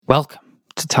Welcome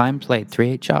to Time Played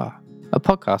 3HR, a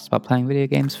podcast about playing video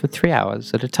games for 3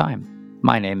 hours at a time.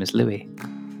 My name is Louis.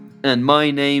 And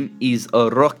my name is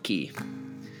Rocky.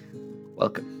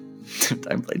 Welcome to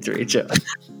Time Played 3HR,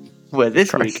 where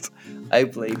this week I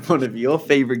played one of your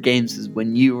favorite games as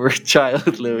when you were a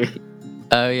child, Louis.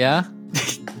 Oh, yeah?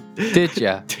 Did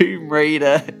ya? Tomb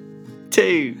Raider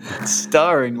 2,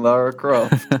 starring Lara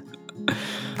Croft.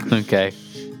 Okay.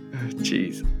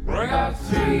 Jeez. I got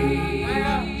three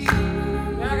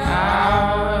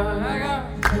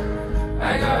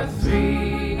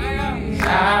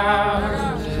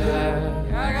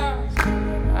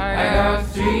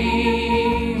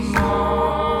more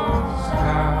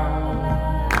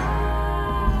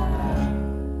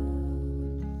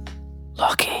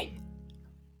Lucky.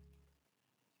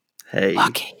 Hey.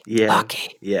 Lucky. Yeah.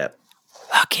 Lucky. Yeah.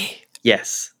 Lucky.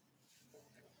 Yes.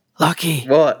 Lucky.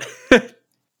 What?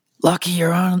 Lucky,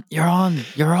 you're on.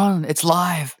 It's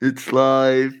live. It's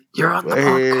live. You're on the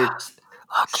We're podcast.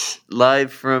 Lucky.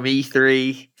 live from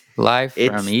E3. Live from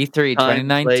It's E3 Time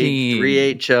Played 2019.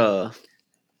 3HR.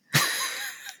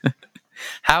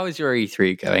 How is your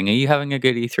E3 going? Are you having a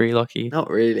good E3, Lucky? Not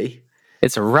really.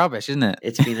 It's rubbish, isn't it?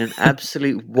 It's been an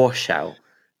absolute washout.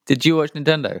 Did you watch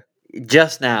Nintendo?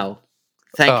 Just now.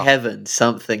 Thank Oh. heaven,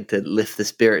 something to lift the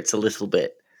spirits a little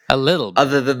bit. A little bit.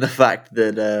 Other than the fact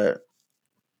that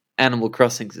Animal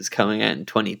Crossings is coming out in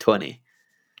 2020.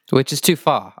 Which is too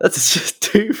far. That's just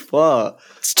too far.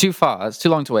 It's too far. It's too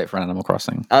long to wait for Animal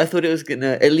Crossing. I thought it was going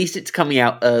to... At least it's coming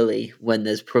out early when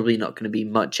there's probably not going to be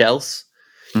much else.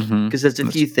 Mm-hmm. Because there's a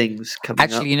few things coming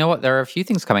Actually, up. you know what? There are a few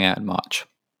things coming out in March.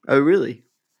 Oh, really?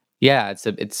 Yeah,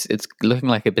 it's looking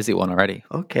like a busy one already.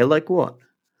 Okay, like what?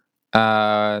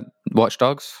 Watch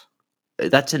Dogs.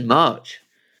 That's in March.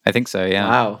 I think so. Yeah.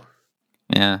 Wow.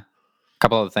 Yeah. A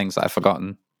couple other things that I've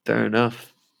forgotten. Fair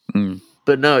enough. Mm.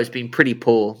 But no, it's been pretty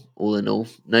poor, all in all.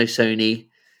 No Sony.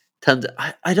 Tons.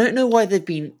 I don't know why they've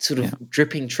been sort of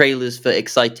dripping trailers for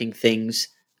exciting things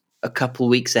a couple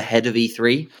weeks ahead of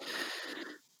E3.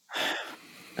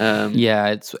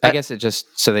 Yeah, I guess it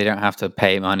just so they don't have to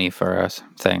pay money for a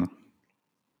thing.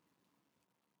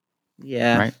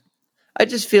 Yeah. Right. I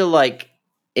just feel like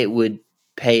it would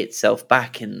pay itself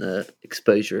back in the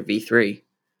exposure of E3.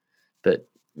 But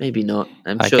maybe not.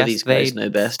 I'm I sure guess these guys they know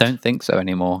best. Don't think so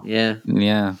anymore. Yeah.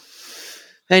 Yeah.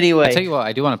 Anyway. I tell you what,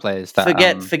 I do want to play is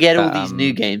that. Forget all these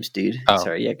new games, dude. oh.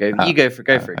 Sorry, yeah, go for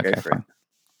it.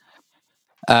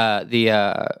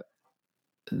 Fine.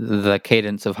 The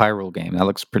Cadence of Hyrule game that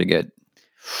looks pretty good.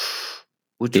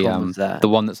 Which one was that? The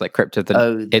one that's like Crypt of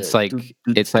the. It's like Crypt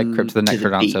of the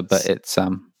Necrodancer, but it's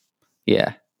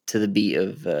yeah. To the beat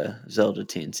of Zelda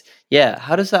tunes. Yeah,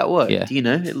 how does that work? Yeah. Do you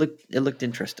know? It looked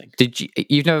interesting.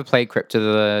 You've never played Crypt of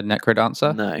the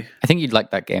Necrodancer? No. I think you'd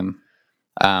like that game.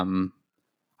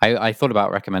 I thought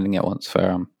about recommending it once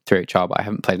for 3HR, but I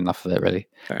haven't played enough of it really.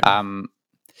 Fair enough.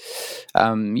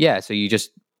 Yeah, so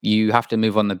you have to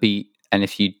move on the beat, and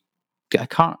if you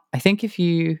don't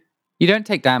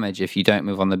take damage if you don't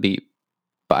move on the beat,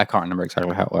 but I can't remember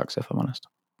exactly how it works if I'm honest.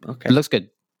 Okay. It looks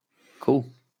good. Cool.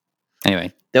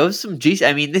 Anyway, there was some juice.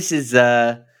 I mean, this is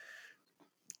going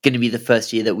to be the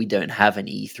first year that we don't have an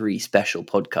E3 special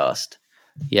podcast.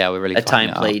 Yeah, we're really a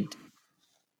Time Played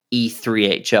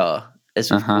E3HR,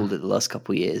 as we've called it the last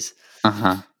couple of years.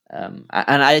 And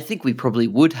I think we probably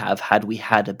would have had we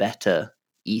had a better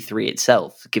E3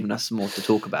 itself, given us more to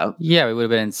talk about. Yeah, we would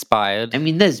have been inspired. I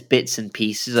mean, there's bits and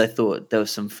pieces. I thought there were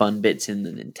some fun bits in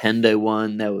the Nintendo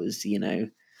one. There was,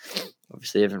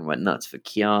 obviously everyone went nuts for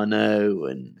Keanu,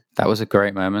 and that was a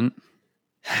great moment.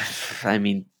 I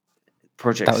mean,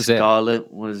 Project Scarlet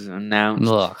was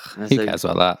announced. Ugh, who cares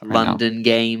about that? London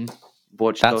game.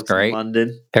 Watch Dogs in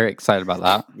London. Very excited about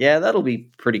that. Yeah, that'll be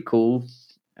pretty cool.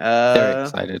 Very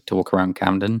excited to walk around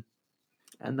Camden.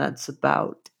 And that's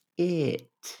about it.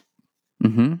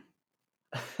 Mm-hmm.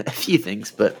 A few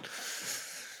things, but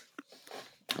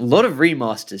a lot of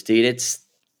remasters, dude.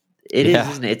 It is,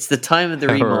 isn't it? It's the time of the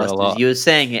remasters. You were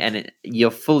saying it, and you're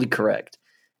fully correct.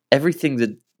 Everything's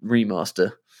a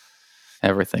remaster.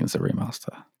 Everything's a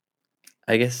remaster.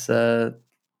 I guess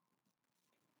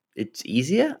it's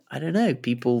easier. I don't know.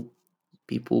 People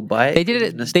buy it. They did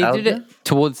it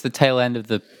towards the tail end of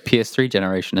the PS3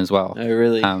 generation as well. Oh,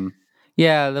 really?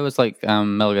 Yeah, there was like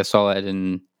Metal Gear Solid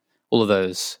and all of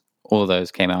those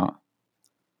came out.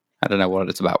 I don't know what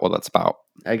that's about.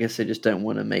 I guess they just don't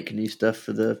want to make new stuff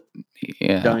for the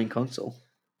dying console.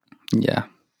 Yeah,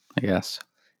 I guess.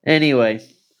 Anyway,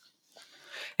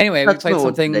 we played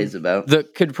something about.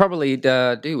 that could probably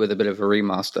do with a bit of a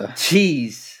remaster.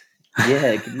 Jeez.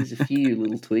 Yeah, it could use a few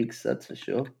little tweaks, that's for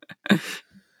sure.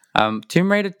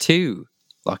 Tomb Raider 2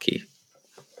 lucky.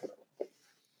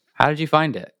 How did you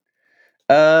find it?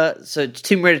 So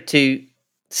Tomb Raider 2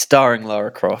 starring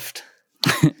Lara Croft,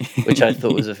 which I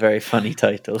thought was a very funny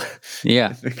title.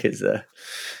 Yeah. Because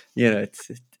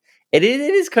it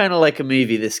is kind of like a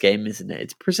movie, this game, isn't it?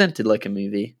 It's presented like a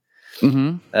movie.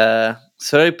 Mm-hmm.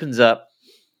 So it opens up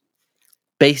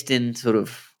based in sort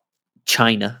of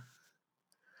China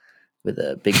with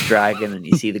a big dragon, and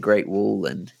you see the Great Wall,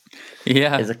 and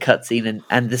Yeah. there's a cutscene,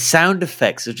 and the sound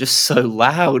effects are just so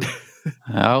loud.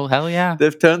 Oh, hell yeah.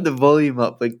 They've turned the volume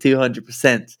up like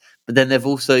 200%, but then they've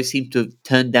also seemed to have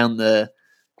turned down the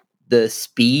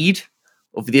speed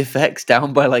of the effects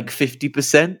down by like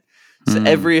 50%. So Hmm.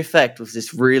 every effect was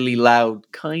this really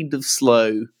loud, kind of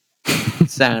slow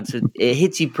sound. So it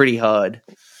hits you pretty hard.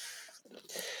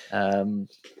 And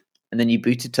then you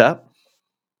boot it up.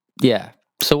 Yeah.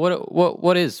 So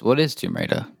what is Tomb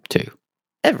Raider 2?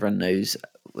 Everyone knows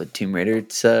what Tomb Raider.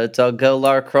 It's our girl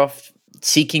Lara Croft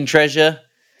seeking treasure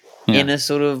in a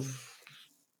sort of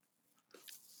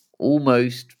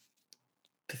almost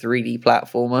 3D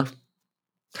platformer.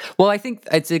 Well, I think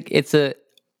it's a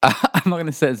I'm not going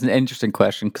to say it's an interesting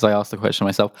question because I asked the question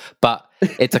myself, but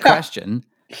it's a question,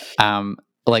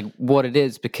 like what it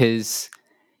is, because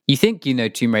you think you know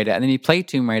Tomb Raider and then you play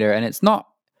Tomb Raider and it's not,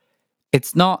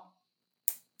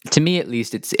 to me at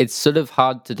least, it's sort of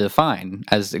hard to define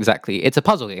as exactly. It's a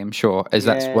puzzle game, sure, as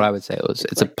that's what I would say it was.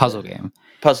 It's a like puzzle game.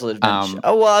 Puzzle adventure.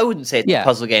 Well, I wouldn't say it's a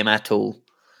puzzle game at all.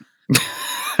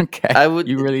 Okay, I would.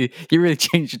 You really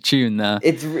changed your tune there.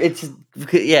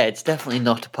 It's definitely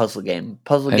not a puzzle game.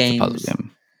 Puzzle It's games. a puzzle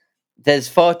game. There's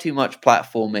far too much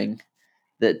platforming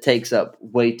that takes up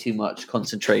way too much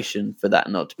concentration for that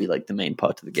not to be like the main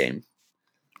part of the game.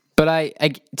 But I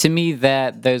to me,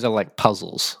 those are like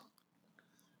puzzles.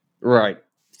 Right.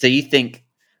 So you think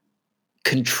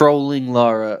controlling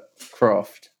Lara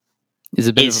Croft Is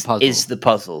a bit of a puzzle. is the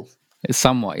puzzle? It's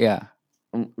somewhat, yeah.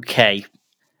 Okay.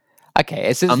 Okay,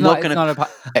 it's not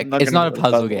a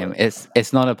puzzle game.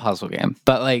 It's not a puzzle game,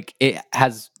 but like it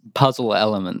has puzzle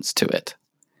elements to it.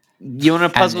 You want a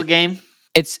puzzle game?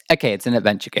 It's okay. It's an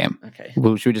adventure game. Okay.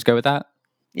 Well, should we just go with that?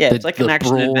 Yeah, it's like an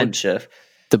action adventure.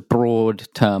 The broad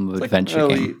term of It's adventure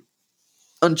like game.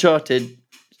 Uncharted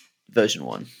version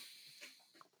 1.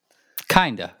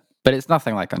 Kinda, but it's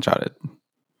nothing like Uncharted.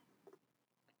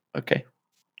 Okay.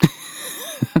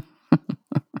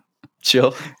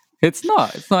 Sure. It's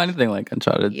not. It's not anything like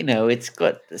Uncharted. You know, it's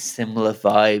got the similar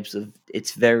vibes of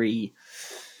it's very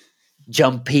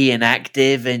jumpy and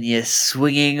active, and you're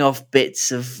swinging off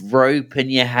bits of rope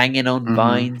and you're hanging on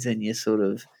vines and you're sort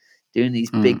of doing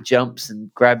these big jumps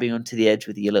and grabbing onto the edge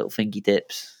with your little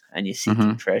fingertips, and you're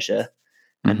seeking treasure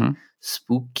and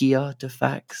spooky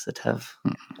artifacts that have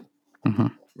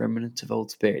remnants of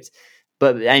old spirits.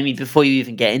 But I mean, before you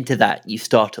even get into that, you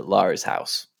start at Lara's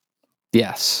house.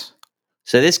 Yes.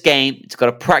 So this game, it's got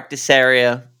a practice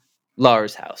area,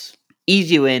 Lara's house.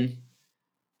 Ease you in.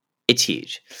 It's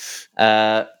huge.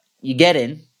 You get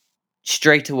in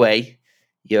straight away.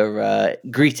 You're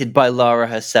greeted by Lara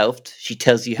herself. She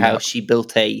tells you how she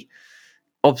built a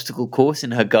obstacle course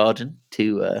in her garden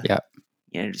to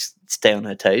just stay on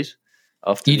her toes.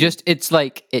 After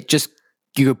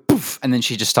you go poof, and then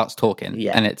she just starts talking.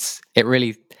 Yeah. And it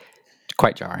really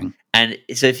quite jarring. And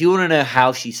so if you want to know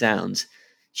how she sounds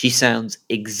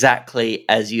exactly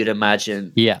as you'd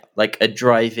imagine like a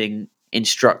driving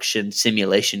instruction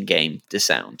simulation game to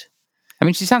sound. I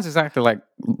mean, she sounds exactly like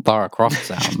Lara Croft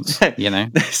sounds, you know?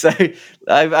 So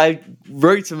I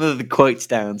wrote some of the quotes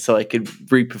down so I could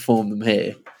re-perform them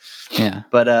here. Yeah.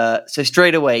 But so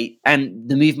straight away, and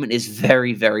the movement is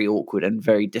very, very awkward and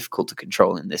very difficult to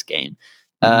control in this game.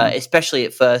 Especially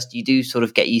at first, you do sort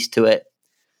of get used to it.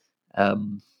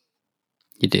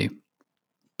 You do.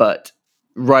 But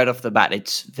right off the bat,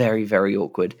 it's very, very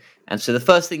awkward. And so the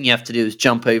first thing you have to do is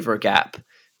jump over a gap,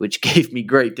 which gave me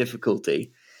great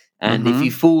difficulty. And if you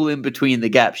fall in between the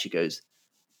gaps, she goes,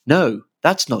 "No,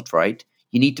 that's not right.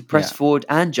 You need to press forward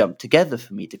and jump together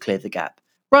for me to clear the gap.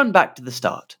 Run back to the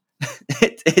start."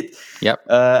 Yep.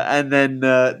 And then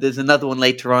there's another one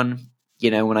later on.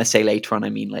 You know, when I say later on, I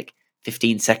mean like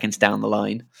 15 seconds down the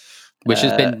line. Which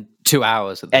has been 2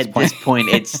 hours at this point. At this point,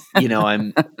 it's,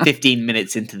 I'm 15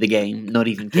 minutes into the game, not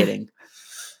even kidding.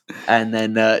 And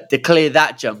then to clear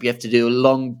that jump, you have to do a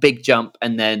long, big jump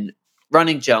and then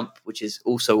running jump, which is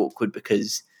also awkward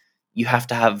because you have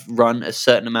to have run a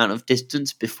certain amount of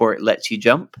distance before it lets you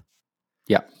jump.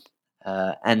 Yeah.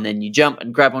 And then you jump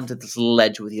and grab onto this little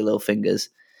ledge with your little fingers.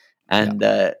 And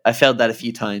I failed that a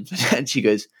few times. And she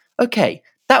goes, "Okay,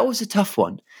 that was a tough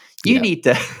one. You need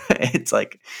to..." It's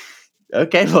like,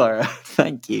 okay, Laura,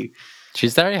 thank you.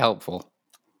 She's very helpful.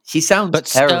 She sounds But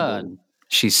terrible. stern.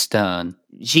 She's stern.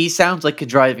 She sounds like a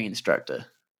driving instructor.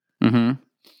 Mm-hmm.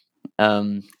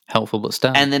 Um, Helpful but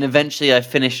stern. and then eventually I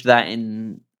finished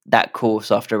that course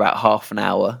after about half an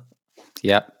hour.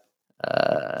 Yep.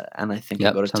 And I think I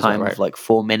Yep, got a sounds time about of like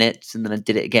 4 minutes, and then I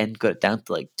did it again, got it down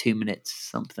to like 2 minutes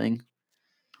something.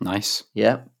 Nice.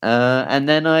 Yeah. And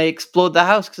then I explored the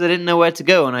house because I didn't know where to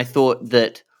go, and I thought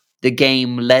that the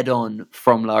game led on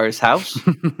from Lara's house.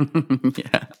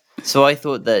 Yeah. So I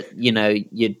thought that,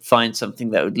 you'd find something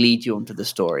that would lead you onto the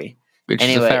story. Which is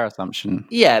Anyway. a fair assumption.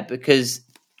 Yeah, because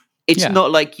it's Yeah.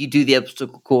 not like you do the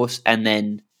obstacle course and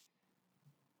then...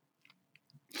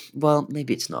 Well,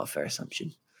 maybe it's not a fair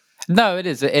assumption. No, it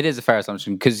is. It is a fair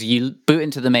assumption because you boot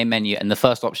into the main menu and the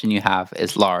first option you have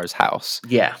is Lara's house.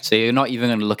 Yeah, So you're not even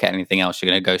going to look at anything else.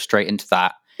 You're going to go straight into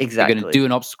that. exactly. You're going to do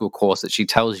an obstacle course that she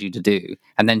tells you to do,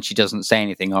 and then she doesn't say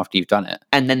anything after you've done it.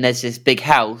 And then there's this big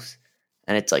house,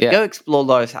 and it's like, Yeah. go explore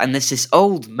Lara's. And there's this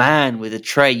old man with a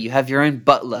tray. You have your own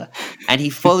butler, and he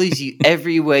follows you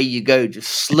everywhere you go, just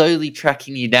slowly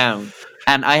tracking you down.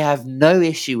 And I have no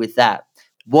issue with that.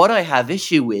 What I have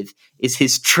issue with is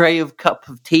his tray of cup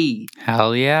of tea.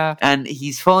 Hell yeah! And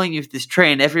he's following you with this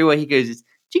tray, and everywhere he goes, it's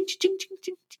ching, ching, ching,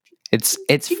 ching, It's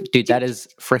dude, that is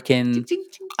freaking ching, ching,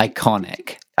 ching.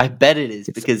 iconic. I bet it is,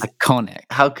 It's because iconic.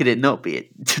 how could it not be?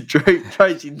 It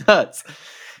drives you nuts.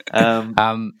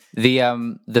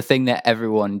 The thing that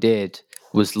everyone did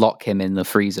was lock him in the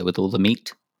freezer with all the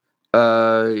meat.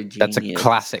 That's a Genius.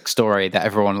 classic story that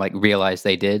everyone like realized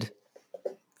they did.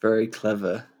 Very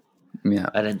clever. Yeah.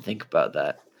 I didn't think about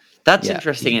that. That's Yeah,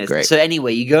 interesting. he's great. So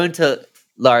anyway, you go into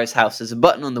Lara's house. There's a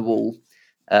button on the wall.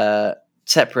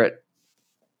 Separate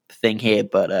thing here,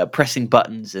 but pressing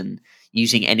buttons and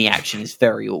using any action is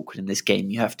very awkward in this game.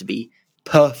 You have to be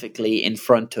perfectly in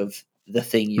front of the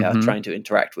thing you are Mhm. trying to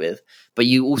interact with, but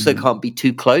you also Mhm. can't be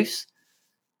too close,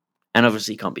 and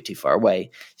obviously you can't be too far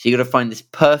away. So you got to find this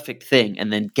perfect thing,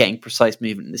 and then getting precise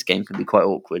movement in this game can be quite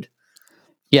awkward.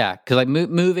 Yeah, because like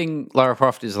moving Lara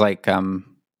Croft is like and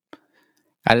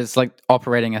it's like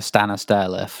operating a Stana stair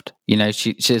lift. You know,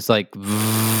 she's like,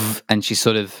 and she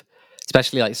sort of,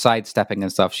 especially like sidestepping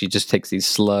and stuff. She just takes these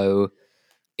slow,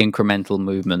 incremental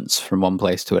movements from one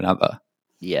place to another.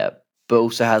 Yeah, but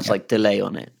also has like delay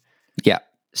on it. Yeah,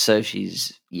 So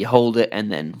you hold it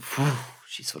and then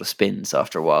she sort of spins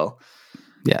after a while.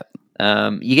 yeah.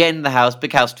 You get into the house,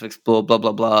 big house to explore, blah,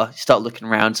 blah, blah. You start looking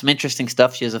around. Some interesting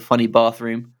stuff. She has a funny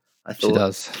bathroom. I She thought.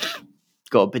 does.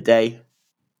 Got a bidet.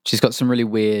 She's got some really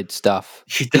weird stuff.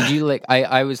 She Did you like?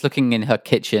 I was looking in her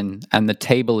kitchen, and the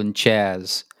table and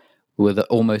chairs were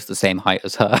almost the same height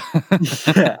as her.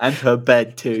 Yeah, and her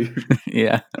bed too.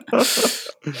 Yeah.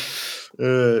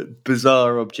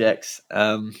 Bizarre objects.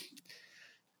 And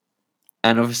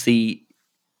obviously,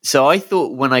 so I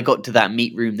thought when I got to that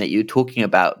meat room that you were talking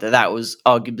about, that was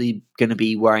arguably going to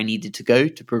be where I needed to go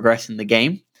to progress in the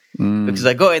game. Mm. Because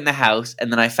I got in the house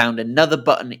and then I found another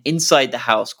button inside the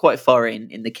house, quite far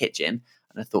in the kitchen.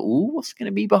 And I thought, ooh, what's going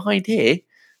to be behind here?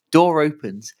 Door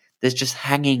opens. There's just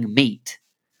hanging meat.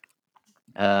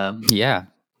 Yeah,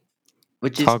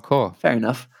 Which it's is hardcore. fair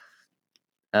enough.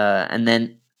 And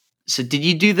then, so did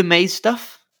you do the maze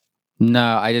stuff?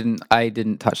 No, I didn't. I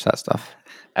didn't touch that stuff.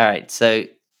 All right. So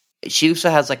she also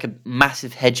has like a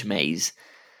massive hedge maze.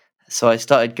 So I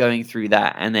started going through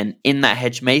that. And then in that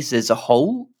hedge maze, there's a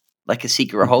hole, like a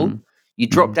secret hole. You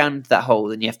drop down into that hole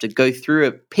and you have to go through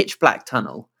a pitch black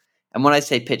tunnel. And when I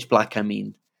say pitch black, I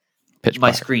mean Pitch my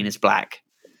black. screen is black.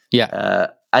 Yeah.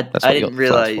 I That's what you didn't got the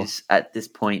flares for. realize at this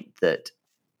point that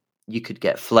you could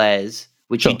get flares,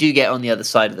 which Sure. you do get on the other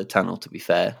side of the tunnel, to be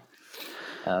fair.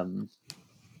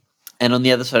 And on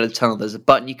the other side of the tunnel, there's a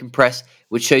button you can press,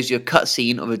 which shows you a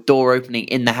cutscene of a door opening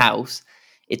in the house.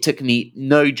 It took me,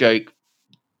 no joke,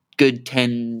 good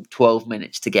 10, 12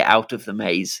 minutes to get out of the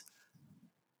maze.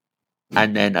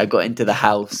 And then I got into the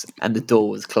house and the door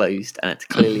was closed and it's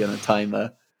clearly on a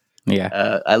timer.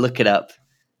 Yeah. I look it up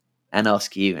and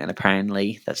ask you, and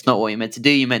apparently that's not what you meant to do.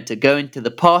 You meant to go into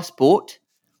the passport,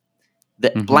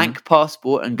 the Mhm. blank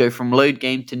passport, and go from load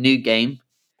game to new game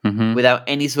Mm-hmm. without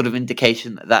any sort of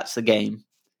indication that that's the game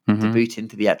to Mm-hmm. boot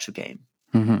into the actual game.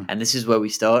 Mm-hmm. And this is where we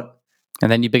start.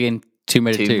 And then you begin Tomb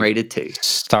Raider 2, Tomb Raider 2,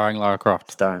 starring Lara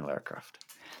Croft. starring Lara Croft.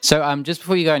 So, just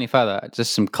before you go any further,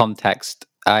 just some context.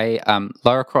 Tomb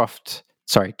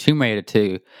Raider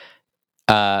 2,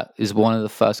 is one of the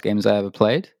first games I ever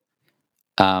played.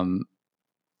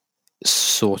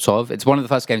 Sort of. It's one of the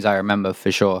first games I remember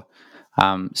for sure.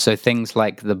 So things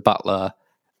like the butler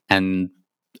and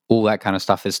all that kind of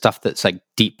stuff is stuff that's like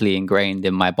deeply ingrained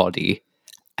in my body,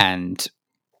 and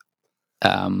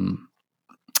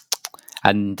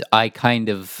And I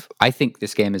think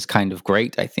this game is kind of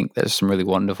great. I think there's some really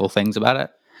wonderful things about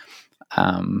it.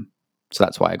 So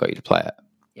that's why I got you to play it.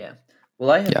 Yeah.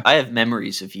 Well, I have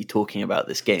memories of you talking about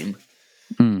this game.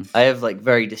 Mm. I have like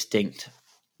very distinct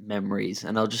memories,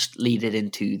 and I'll just lead it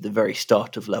into the very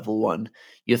start of level 1.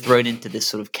 You're thrown into this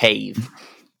sort of cave,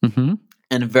 Hmm.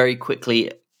 and very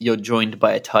quickly you're joined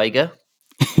by a tiger.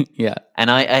 Yeah. And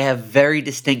I have very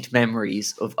distinct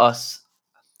memories of us.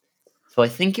 So I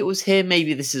think it was here.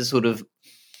 Maybe this is a sort of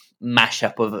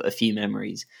mashup of a few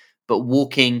memories. But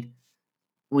walking,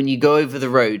 when you go over the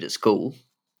road at school,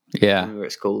 Yeah. when we were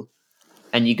at school,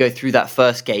 and you go through that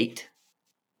first gate,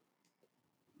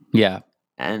 Yeah.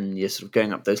 and you're sort of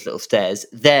going up those little stairs.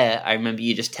 There, I remember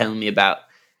you just telling me about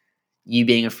you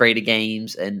being afraid of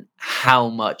games and how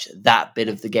much that bit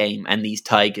of the game and these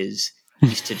tigers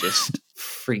used to just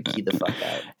freak you the fuck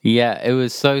out. Yeah, it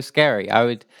was so scary.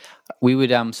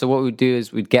 So what we'd do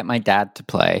is we'd get my dad to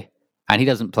play, and he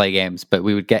doesn't play games, but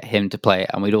we would get him to play,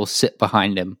 and we'd all sit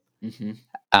behind him. Hmm.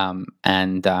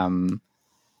 And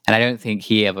I don't think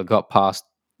he ever got past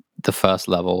the first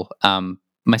level.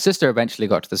 My sister eventually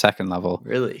got to the second level.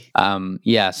 Really?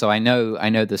 Yeah, so I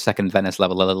know the second Venice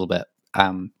level a little bit.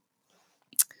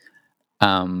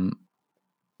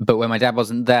 But when my dad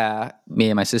wasn't there, me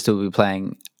and my sister would be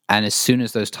playing, and as soon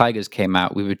as those tigers came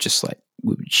out, we would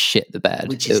shit the bed.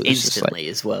 Which It is was just instantly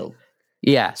as well.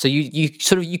 yeah. So you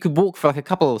could walk for like a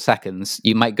couple of seconds.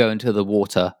 You might go into the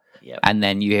water, Yep. and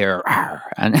then you hear "Arr,"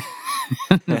 and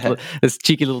this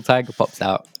cheeky little tiger pops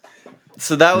out.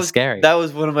 So that was scary. That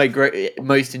was one of my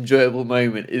most enjoyable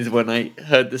moment is when I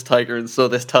heard this tiger and saw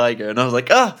this tiger, and I was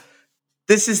like,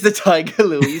 this is the tiger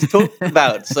Louise talked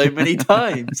about so many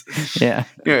times. Yeah.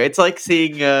 You know, it's like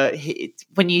seeing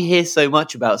when you hear so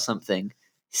much about something,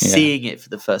 seeing it for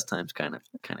the first time is kind of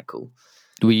cool.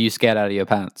 Were you scared out of your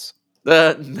pants?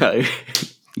 No.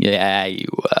 Yeah, you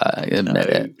were. Admit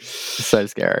it. So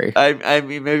scary. I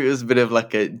mean, maybe it was a bit of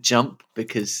like a jump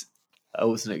because I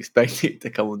wasn't expecting it to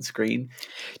come on screen.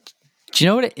 Do you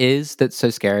know what it is that's so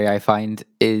scary? I find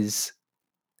is,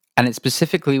 and it's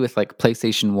specifically with like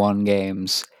PlayStation 1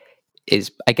 games,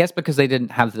 is I guess because they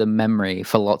didn't have the memory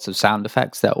for lots of sound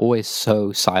effects, they're always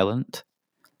so silent.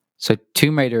 So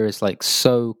Tomb Raider is like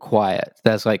so quiet.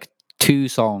 There's like 2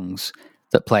 songs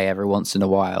that play every once in a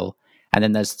while, and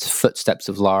then there's footsteps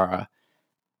of Lara.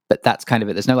 But that's kind of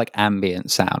it. There's no like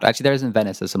ambient sound. Actually, there is in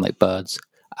Venice. There's some like birds.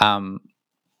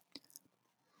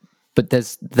 But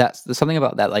there's something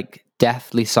about that like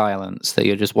deathly silence that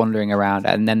you're just wandering around,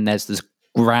 and then there's this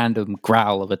random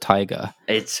growl of a tiger.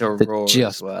 It's a that roar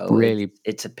just as well. really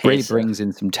it's a really pisser. brings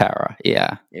in some terror.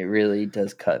 Yeah. It really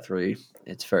does cut through.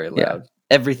 It's very loud. Yeah.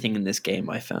 Everything in this game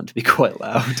I found to be quite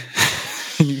loud.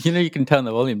 You can turn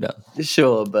the volume down.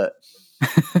 Sure, but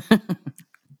but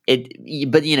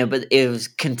it was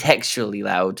contextually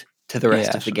loud to the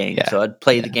rest Yeah, of the sure. game. Yeah. So I'd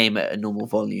play the game at a normal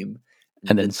volume,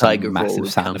 And then the some tiger roar massive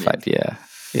would sound come in. effect.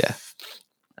 Yeah.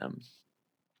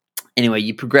 Anyway,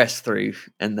 you progress through,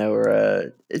 and there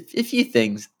were a few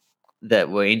things that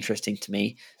were interesting to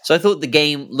me. So I thought the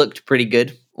game looked pretty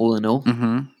good, all in all.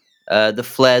 Mm-hmm. The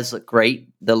flares look great.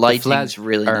 The lighting's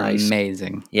really are nice.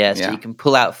 amazing. Yeah, so you can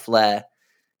pull out flare,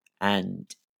 and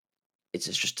it's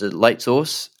just a light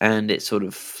source, and it sort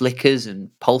of flickers and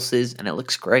pulses, and it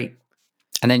looks great.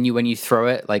 And then when you throw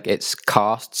it, like it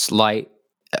casts light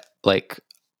like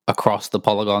across the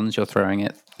polygons you're throwing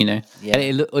it. Yeah.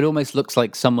 And it almost looks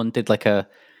like someone did like a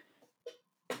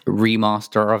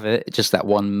remaster of it. Just that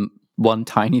one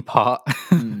tiny part.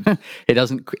 It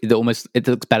doesn't. It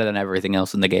looks better than everything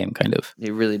else in the game. Kind of.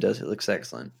 It really does. It looks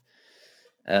excellent.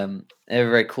 They're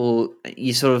very cool.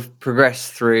 You sort of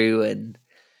progress through, and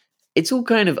it's all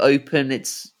kind of open.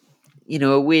 It's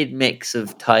a weird mix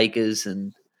of tigers,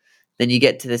 and then you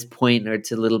get to this point where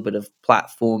it's a little bit of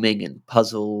platforming and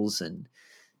puzzles, and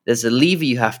there's a lever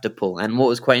you have to pull. And what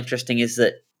was quite interesting is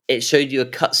that it showed you a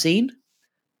cutscene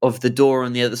of the door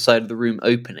on the other side of the room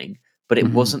opening, but it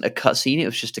wasn't a cutscene. It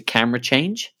was just a camera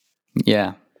change.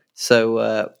 Yeah.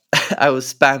 So I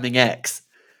was spamming X,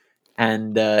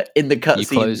 and in the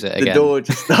cutscene, the again. door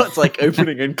just starts like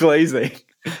opening and closing.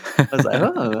 I was like,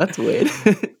 oh, that's weird.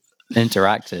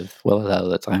 Interactive. Well, at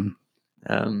the time.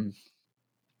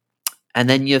 And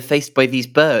then you're faced by these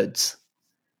birds.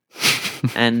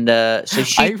 And so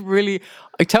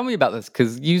tell me about this,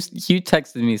 because you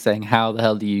texted me saying, how the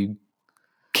hell do you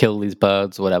kill these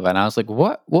birds or whatever? And I was like,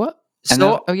 what? And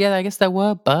So, oh yeah, I guess there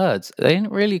were birds. They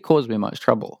didn't really cause me much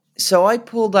trouble. so I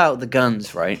pulled out the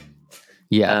guns, right?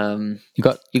 Yeah. You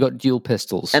got dual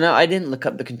pistols. And I didn't look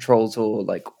up the controls or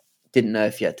didn't know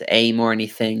if you had to aim or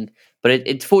anything. But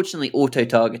it's fortunately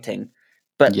auto-targeting.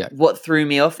 But Yeah. what threw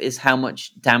me off is how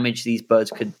much damage these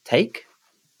birds could take.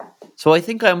 So I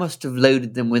think I must have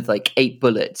loaded them with like 8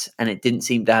 bullets, and it didn't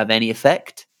seem to have any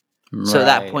effect. So at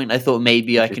that Right. point, I thought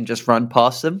maybe I can just run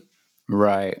past them,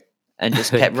 Right. and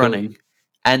just kept Cool. running.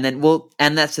 And then,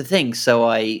 and that's the thing. So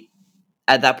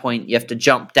at that point, you have to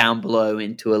jump down below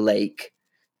into a lake,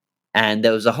 and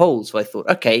there was a hole. So I thought,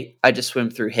 okay, I just swim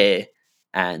through here,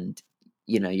 and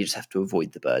you just have to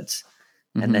avoid the birds.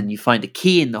 And then you find a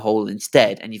key in the hole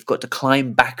instead, and you've got to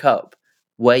climb back up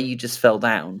where you just fell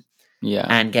down Yeah.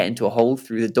 and get into a hole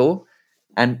through the door.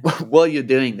 And while you're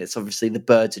doing this, obviously the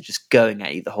birds are just going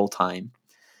at you the whole time,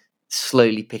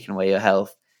 slowly picking away your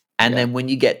health. And then when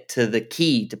you get to the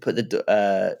key to put the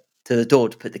door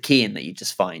to put the key in that you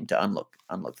just find to unlock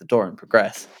the door and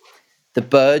progress, the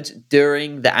birds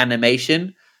during the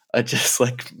animation are just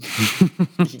like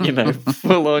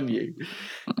full on you.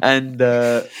 And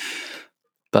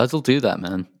Birds will do that,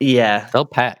 man. yeah, They'll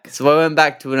peck. so I went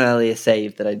back to an earlier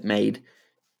save that I'd made,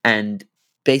 and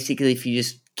basically, if you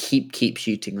just keep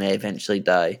shooting, they eventually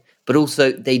die. But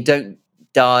also, they don't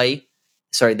die.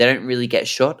 Sorry, they don't really get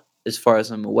shot, as far as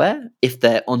I'm aware, if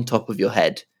they're on top of your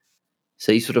head.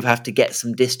 So you sort of have to get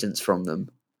some distance from them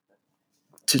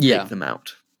to take them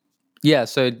out. Yeah,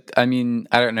 so I mean,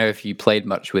 I don't know if you played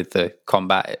much with the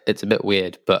combat. It's a bit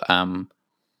weird, but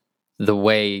the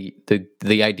way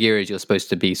the idea is you're supposed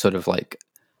to be sort of like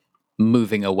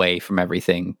moving away from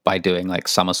everything by doing like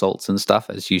somersaults and stuff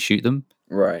as you shoot them,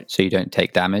 Right. so you don't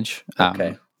take damage.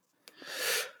 Okay.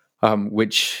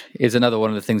 Which is another one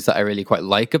of the things that I really quite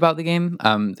like about the game.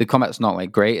 The combat's not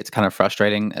like great; it's kind of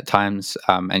frustrating at times,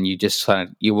 and you just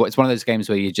it's one of those games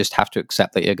where you just have to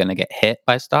accept that you're going to get hit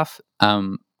by stuff.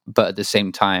 But at the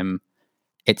same time,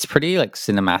 it's pretty like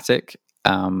cinematic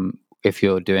if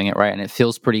you're doing it right, and it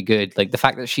feels pretty good. Like the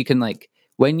fact that she can like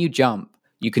when you jump,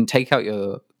 you can take out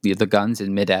the guns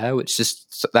in midair, which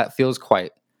just that feels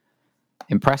quite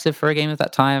impressive for a game of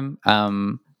that time.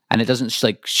 And it doesn't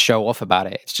like show off about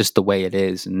it. It's just the way it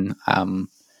is, and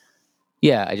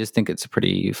yeah, I just think it's a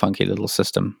pretty funky little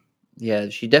system. Yeah,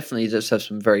 she definitely does have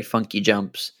some very funky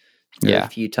jumps. There were Yeah. a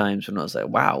few times when I was like,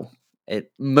 wow. It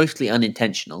mostly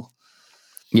unintentional.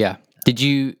 Yeah. Did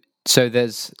you? So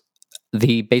there's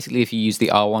basically if you use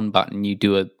the R1 button, you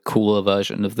do a cooler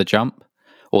version of the jump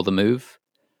or the move.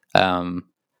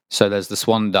 So there's the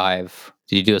swan dive.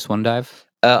 Did you do a swan dive?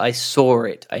 I saw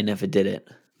it. I never did it.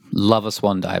 Love a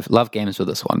swan dive. Love games with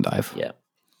a swan dive. Yeah.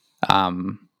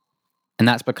 And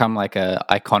that's become like a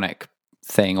iconic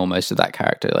thing almost of that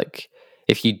character. Like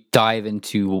if you jump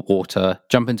into water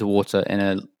in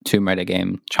a Tomb Raider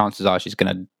game, chances are she's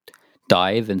going to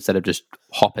dive instead of just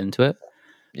hop into it.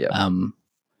 Yeah.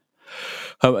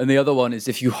 And the other one is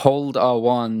if you hold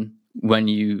R1 when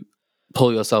you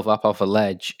pull yourself up off a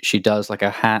ledge, she does like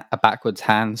a backwards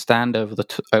handstand over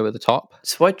the top.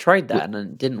 So I tried that and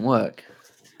it didn't work.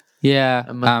 Yeah.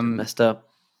 I must have messed up.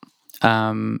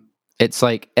 It's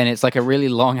like a really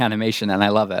long animation, and I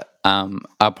love it.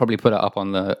 I'll probably put it up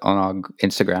on our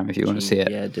Instagram if you want to see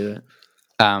it. Yeah, do it.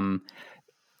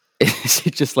 She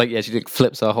just like she like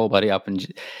flips her whole body up, and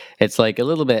it's like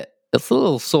it's a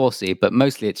little saucy, but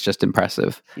mostly it's just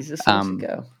impressive. She's a saucy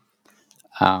girl.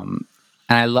 And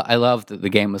I love that the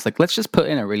game was like, let's just put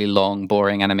in a really long,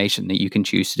 boring animation that you can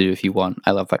choose to do if you want.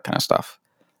 I love that kind of stuff.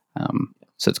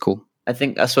 So it's cool. I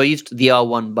think so. I used the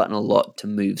R1 button a lot to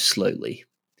move slowly.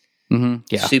 Mm-hmm.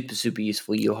 Yeah. Super, super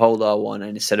useful. You hold R1,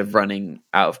 and instead of running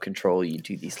out of control, you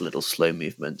do these little slow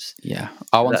movements. Yeah.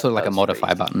 R1's sort of like a was modify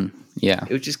great. button. Yeah.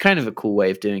 Which is kind of a cool way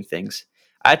of doing things.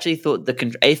 I actually thought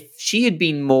if she had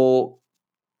been more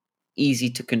easy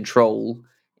to control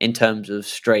in terms of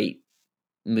straight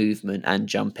movement and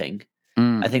jumping,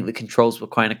 I think the controls were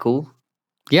kind of cool.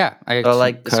 Yeah. I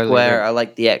like the square. I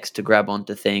like the X to grab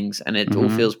onto things, and it all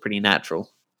feels pretty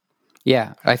natural.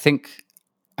 Yeah. I think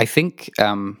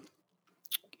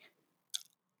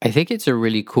it's a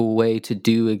really cool way to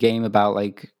do a game about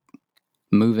like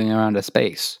moving around a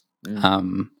space.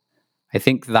 I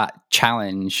think that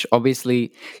challenge,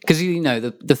 obviously, because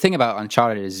the thing about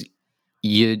Uncharted is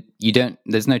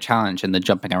there's no challenge in the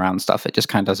jumping around stuff. It just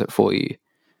kind of does it for you.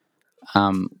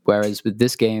 Whereas with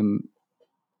this game,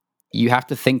 you have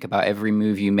to think about every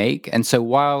move you make, and so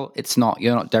while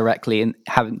you're not directly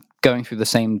going through the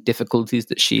same difficulties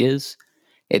that she is,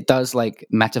 it does like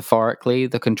metaphorically.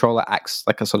 The controller acts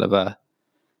like a sort of a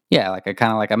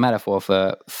kind of like a metaphor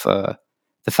for the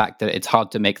fact that it's hard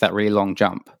to make that really long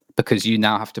jump because you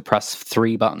now have to press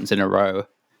 3 buttons in a row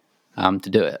to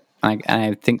do it. And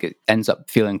I think it ends up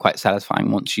feeling quite satisfying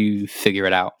once you figure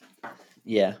it out.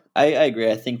 Yeah, I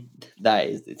agree. I think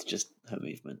it's just her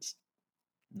movements.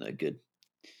 No good.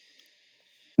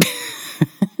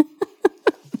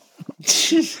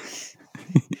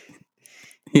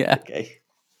 Yeah. Okay.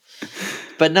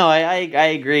 But no, I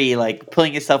agree. Like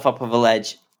pulling yourself up of a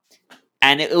ledge,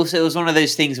 and it was one of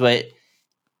those things where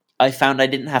I found I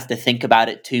didn't have to think about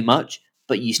it too much,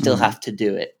 but you still Mhm. have to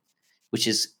do it, which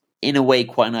is in a way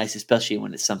quite nice, especially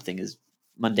when it's something as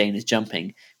mundane as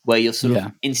jumping, where you're sort Yeah.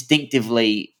 of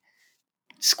instinctively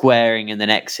squaring and then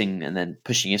Xing and then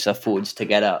pushing yourself forwards to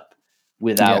get up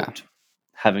without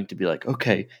having to be like,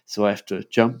 okay, so I have to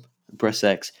jump and press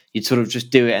X. You'd sort of just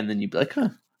do it, and then you'd be like, huh.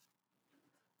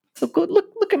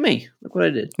 Look at me. Look what I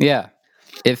did. Yeah.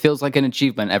 It feels like an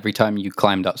achievement every time you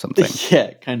climbed up something. Yeah,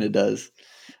 it kind of does.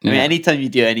 I mean, Yeah. anytime you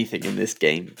do anything in this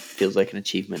game, it feels like an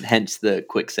achievement. Hence the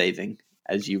quick saving,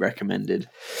 as you recommended.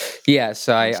 Yeah,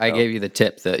 so I Stuff. gave you the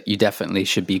tip that you definitely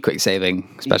should be quick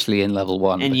saving, especially in level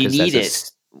 1. And you because need there's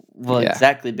it. Well, yeah.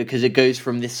 exactly, because it goes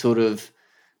from this sort of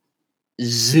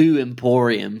zoo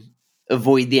emporium,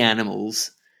 avoid the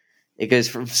animals. It goes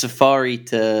from safari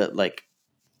to like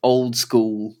old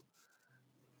school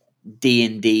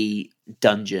D&D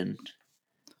dungeon,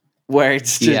 where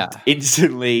it's just Yeah.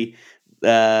 instantly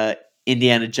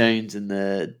Indiana Jones and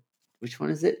the which one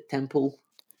is it? Temple?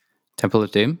 Temple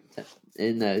of Doom.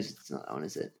 No, it's not that one,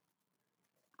 is it?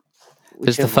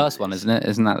 It's the Whichever first it one, is. isn't it?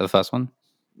 Isn't that the first one?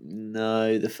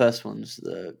 No, the first one's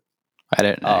the I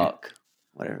don't know. Ark,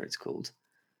 whatever it's called.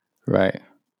 Right.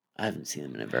 I haven't seen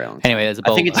them in a very long time. Anyway, there's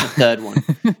a I think it's boulder. the third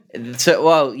one. So,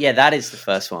 well, yeah, that is the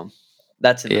first one.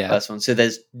 That's in the Yeah. first one. So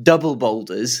there's double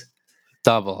boulders.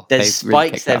 Double. There's They've really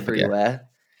spikes kicked it up again. everywhere.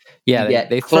 Yeah, you they get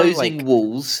throw closing like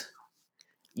walls.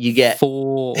 You get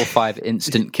 4 or 5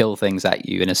 instant kill things at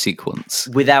you in a sequence,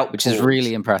 without which pause. is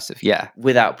really impressive. Yeah.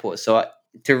 without pause. So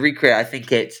to recreate, I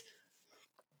think it's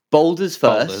boulders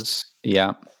first. Boulders.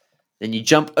 Yeah. Then you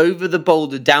jump over the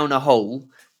boulder down a hole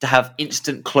to have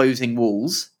instant closing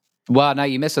walls. Well, no,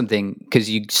 you missed something because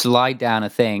you slide down a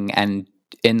thing, and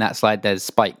in that slide there's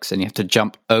spikes, and you have to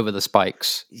jump over the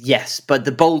spikes. Yes, but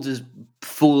the boulders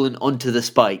fallen onto the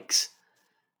spikes.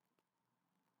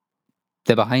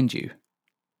 They're behind you.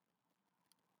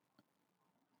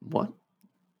 What?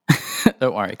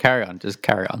 Don't worry, carry on. Just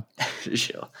carry on.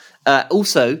 Sure.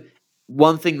 Also,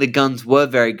 one thing the guns were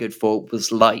very good for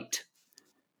was light.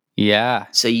 Yeah.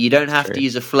 So you don't have True. to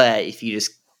use a flare if you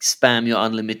just spam your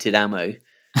unlimited ammo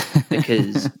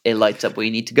because it lights up where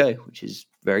you need to go, which is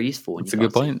very useful. When That's a you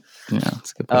good can't see. point. Yeah,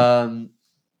 that's a good point.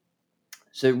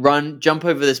 So jump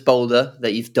over this boulder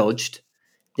that you've dodged.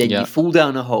 Then Yeah. you fall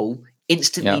down a hole.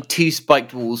 Instantly, Yeah. 2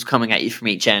 spiked walls coming at you from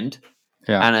each end.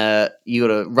 Yeah. And you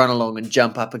got to run along and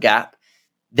jump up a gap.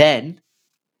 Then,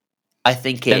 I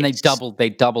think Then it's... they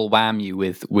double wham you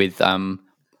with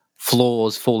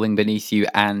floors falling beneath you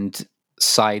and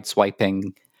side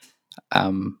swiping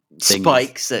things.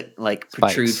 spikes that like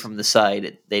protrude Spikes. from the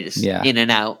side. They just Yeah. in and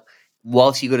out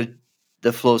whilst you got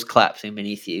the floors collapsing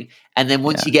beneath you. And then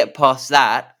once Yeah. you get past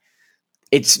that,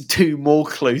 it's 2 more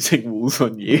closing walls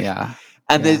on you. Yeah.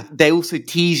 And Yeah. they also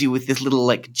tease you with this little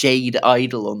like jade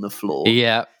idol on the floor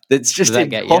Yeah. that's just Does that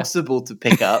get you? impossible to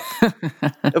pick up.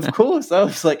 Of course, I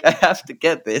was like, I have to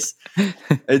get this.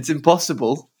 It's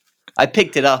impossible. I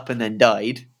picked it up and then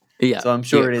died. Yeah. So I'm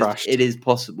sure you get crushed. it is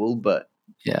possible, but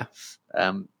Yeah.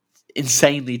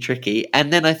 insanely tricky.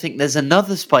 And then I think there's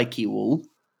another spiky wall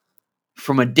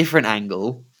from a different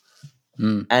angle.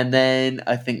 Mm. And then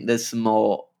I think there's some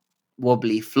more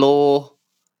wobbly floor.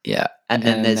 Yeah. And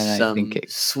then there's I some think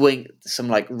swing, some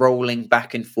like rolling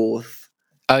back and forth.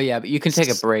 Oh yeah, but you can take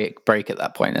a break at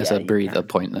that point. There's Yeah, a you breather can.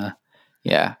 point there.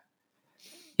 Yeah.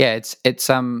 Yeah,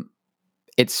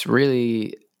 it's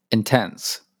really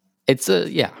intense. This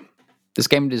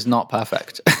game is not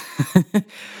perfect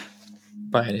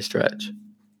by any stretch.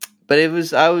 But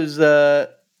I was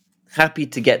happy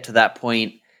to get to that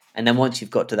point. And then once you've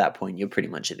got to that point, you're pretty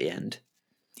much at the end.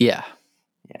 Yeah.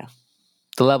 Yeah.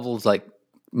 The level's like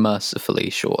mercifully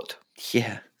short.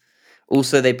 Yeah.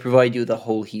 Also, they provide you with a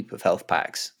whole heap of health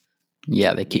packs.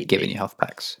 Yeah, they keep giving you health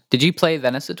packs. Did you play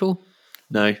Venice at all?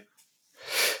 No.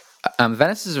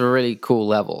 Venice is a really cool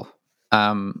level.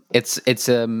 It's it's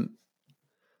a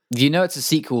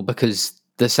sequel because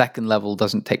the second level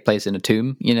doesn't take place in a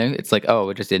tomb. It's like, oh,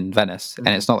 we're just in Venice, and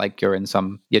it's not like you're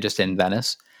just in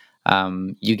Venice.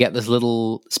 You get this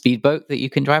little speedboat that you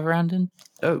can drive around in.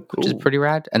 Oh, cool. Which is pretty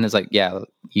rad. And there's like,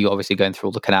 you obviously going through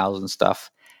all the canals and stuff,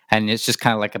 and it's just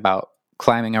kind of like about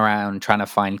climbing around, trying to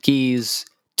find keys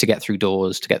to get through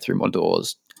doors, to get through more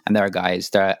doors. And there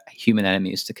are human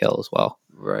enemies to kill as well.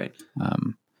 Right.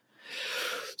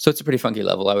 So it's a pretty funky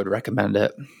level. I would recommend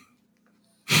it.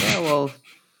 Yeah, well,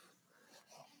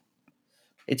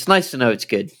 it's nice to know it's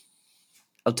good.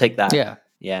 I'll take that. Yeah.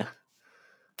 Yeah.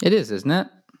 It is, isn't it?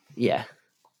 Yeah.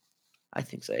 I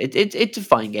think so. It's a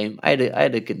fine game. I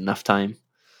had a good enough time.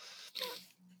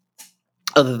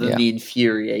 Other than Yeah. the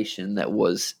infuriation that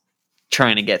was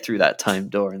trying to get through that time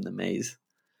door in the maze.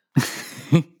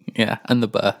 Yeah, and the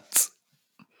birds.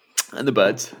 And the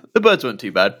birds. The birds weren't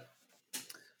too bad.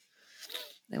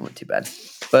 They weren't too bad.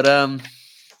 But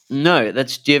no, do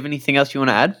you have anything else you want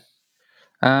to add?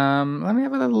 Let me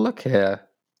have a little look here.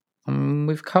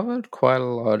 We've covered quite a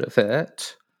lot of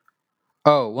it.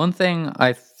 Oh, one thing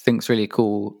I think's really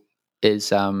cool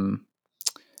is you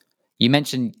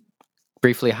mentioned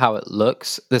briefly how it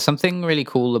looks. There's something really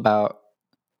cool about,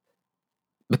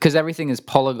 because everything is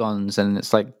polygons and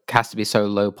it's like has to be so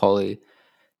low poly.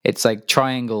 It's like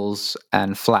triangles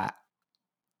and flat,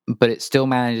 but it still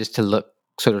manages to look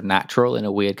sort of natural in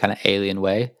a weird kind of alien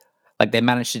way. Like they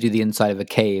managed to do the inside of a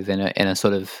cave in a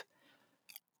sort of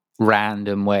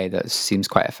random way that seems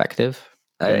quite effective.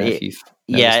 I don't know if you've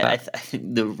noticed that. I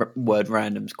think the word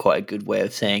 "random" is quite a good way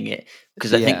of saying it,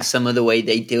 because I Yeah. think some of the way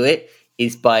they do it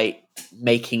is by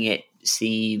making it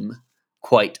seem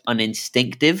quite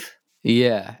uninstinctive.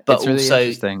 Yeah, But it's really also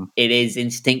interesting. it is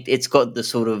instinct. It's got the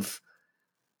sort of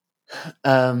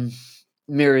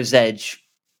Mirror's Edge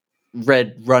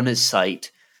red runner's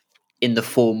sight in the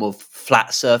form of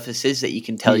flat surfaces that you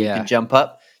can tell you Yeah. can jump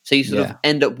up. So you sort Yeah. of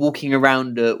end up walking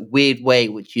around a weird way,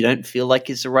 which you don't feel like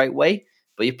is the right way,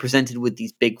 but you're presented with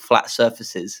these big flat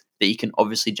surfaces that you can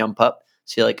obviously jump up.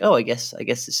 So you're like, oh, I guess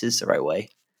this is the right way.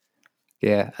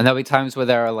 Yeah, and there'll be times where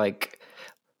there are like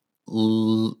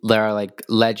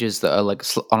ledges that are like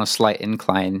on a slight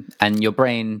incline, and your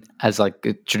brain, as like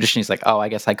traditionally, is like, oh, I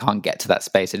guess I can't get to that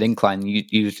space at incline.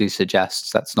 Usually suggests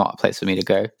that's not a place for me to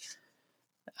go.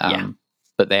 Yeah.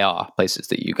 But they are places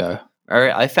that you go. All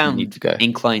right, I need found to go.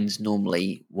 inclines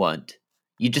normally weren't.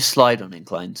 You just slide on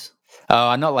inclines.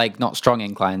 Oh, not strong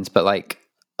inclines, but like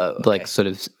Oh, okay. like sort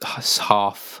of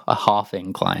half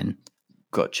incline.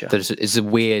 Gotcha. It's a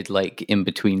weird like in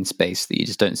between space that you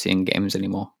just don't see in games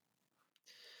anymore.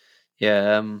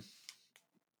 Yeah,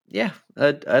 yeah,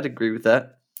 I'd agree with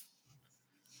that.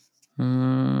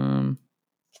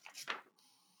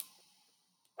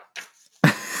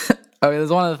 Oh,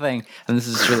 there's one other thing, and this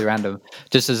is just really random.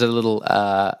 Just as a little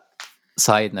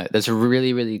side note, there's a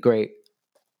really, really great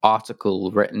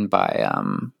article written by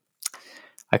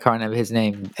I can't remember his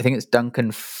name. I think it's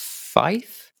Duncan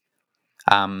Fife.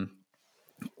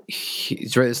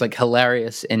 He's wrote this like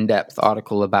hilarious, in-depth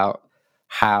article about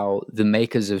how the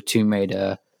makers of Tomb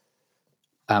Raider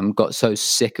got so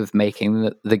sick of making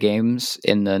the games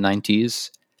in the 90s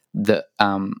that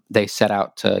they set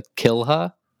out to kill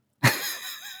her.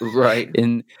 Right.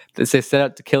 They set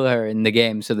out to kill her in the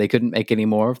game so they couldn't make any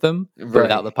more of them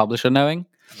without the publisher knowing.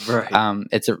 Right.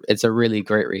 It's a really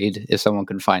great read if someone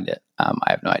can find it. I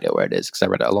have no idea where it is because I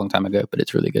read it a long time ago, but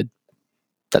it's really good.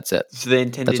 That's it. So they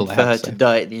intended all I for have her to to say.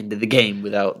 die at the end of the game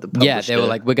without the publisher. Yeah, they were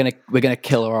like, we're gonna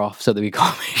kill her off so that we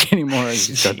can't make any more of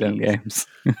these goddamn games.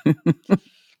 It's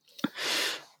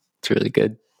really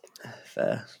good.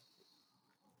 Fair.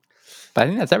 But I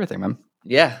think that's everything, man.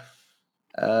 Yeah.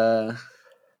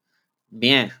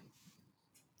 Bien.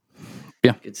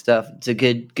 Yeah. Good stuff. It's a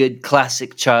good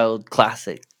classic child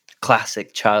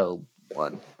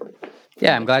one.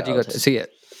 Yeah, I'm glad you got to see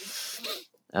it.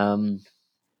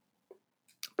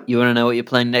 You want to know what you're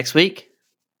playing next week?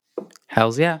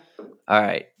 Hells yeah. All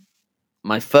right.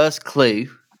 My first clue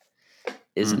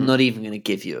is Mm-hmm. not even going to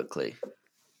give you a clue.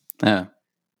 Oh.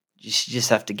 You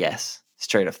just have to guess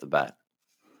straight off the bat.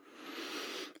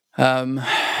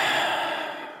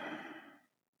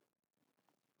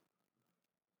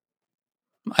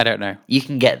 I don't know. You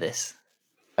can get this.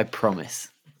 I promise.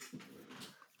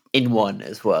 In one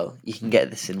as well. You can get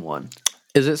this in one.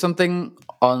 Is it something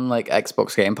on like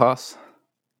Xbox Game Pass?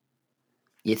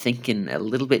 You're thinking a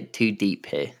little bit too deep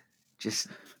here. Just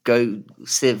go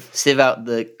sieve out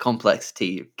the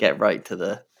complexity. Get right to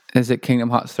the Is it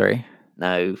Kingdom Hearts 3?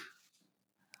 no.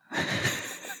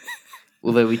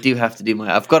 Although we do have to do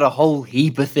I've got a whole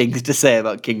heap of things to say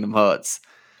about Kingdom Hearts.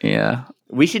 Yeah.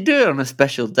 We should do it on a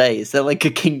special day. Is there like a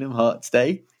Kingdom Hearts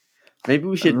day? Maybe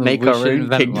we should make our own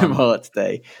invent Kingdom one. Hearts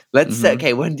day. Let's say,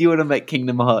 okay, when do you want to make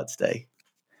Kingdom Hearts day?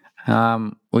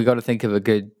 We got to think of a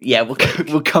good. Yeah,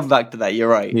 we'll come back to that. You're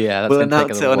right. Yeah, that's we'll gonna take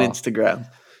announce a it on little while. Instagram.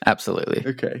 Absolutely.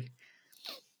 Okay.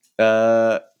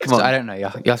 Come on. I don't know. You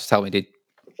have to tell me, dude.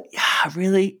 Yeah,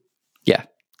 really? Yeah.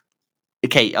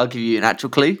 Okay, I'll give you an actual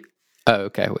clue. Oh,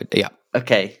 okay. Yeah.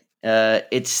 Okay.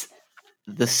 It's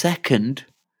the second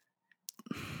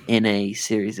in a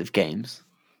series of games.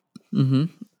 Mm-hmm.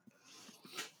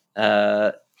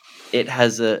 It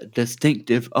has a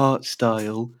distinctive art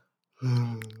style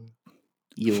Yawn.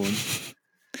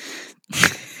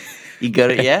 You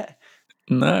got it yet?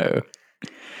 No.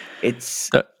 It's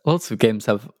Lots of games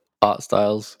have art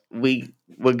styles. we're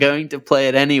going to play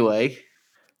it anyway.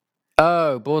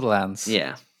 Oh, Borderlands.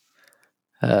 Yeah,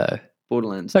 Uh,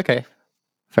 Borderlands. okay.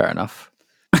 Fair enough.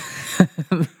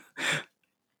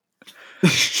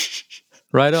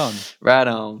 Right on. Right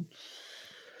on.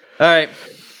 All right.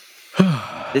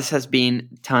 This has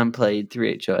been Time Played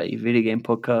 3HI, a video game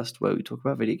podcast where we talk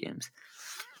about video games.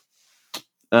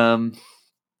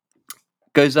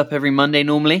 Goes up every Monday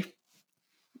normally.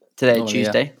 Today, Oh, yeah.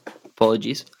 Tuesday.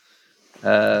 Apologies.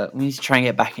 We need to try and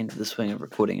get back into the swing of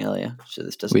recording earlier, so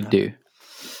this doesn't We happen. do.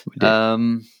 We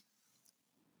do.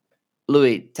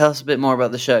 Louis, tell us a bit more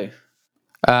about the show.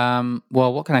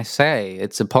 Well, what can I say?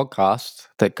 It's a podcast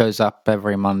that goes up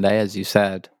every Monday, as you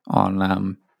said,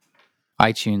 on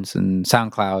iTunes and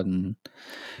SoundCloud and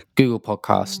Google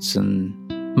Podcasts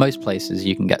and most places.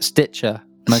 You can get Stitcher,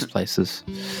 most places.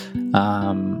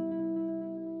 And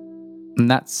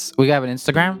we have an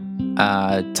Instagram,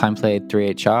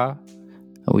 timeplayed3hr.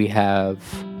 We have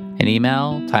an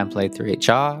email,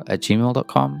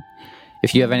 timeplayed3hr@gmail.com.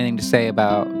 If you have anything to say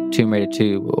about Tomb Raider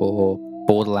 2 or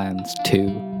Borderlands 2,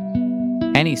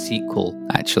 any sequel,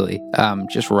 actually,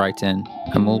 just write in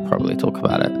and we'll probably talk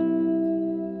about it.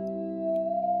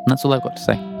 And that's all I've got to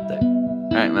say. All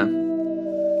right, man.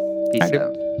 Peace Alright,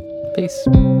 out. Peace.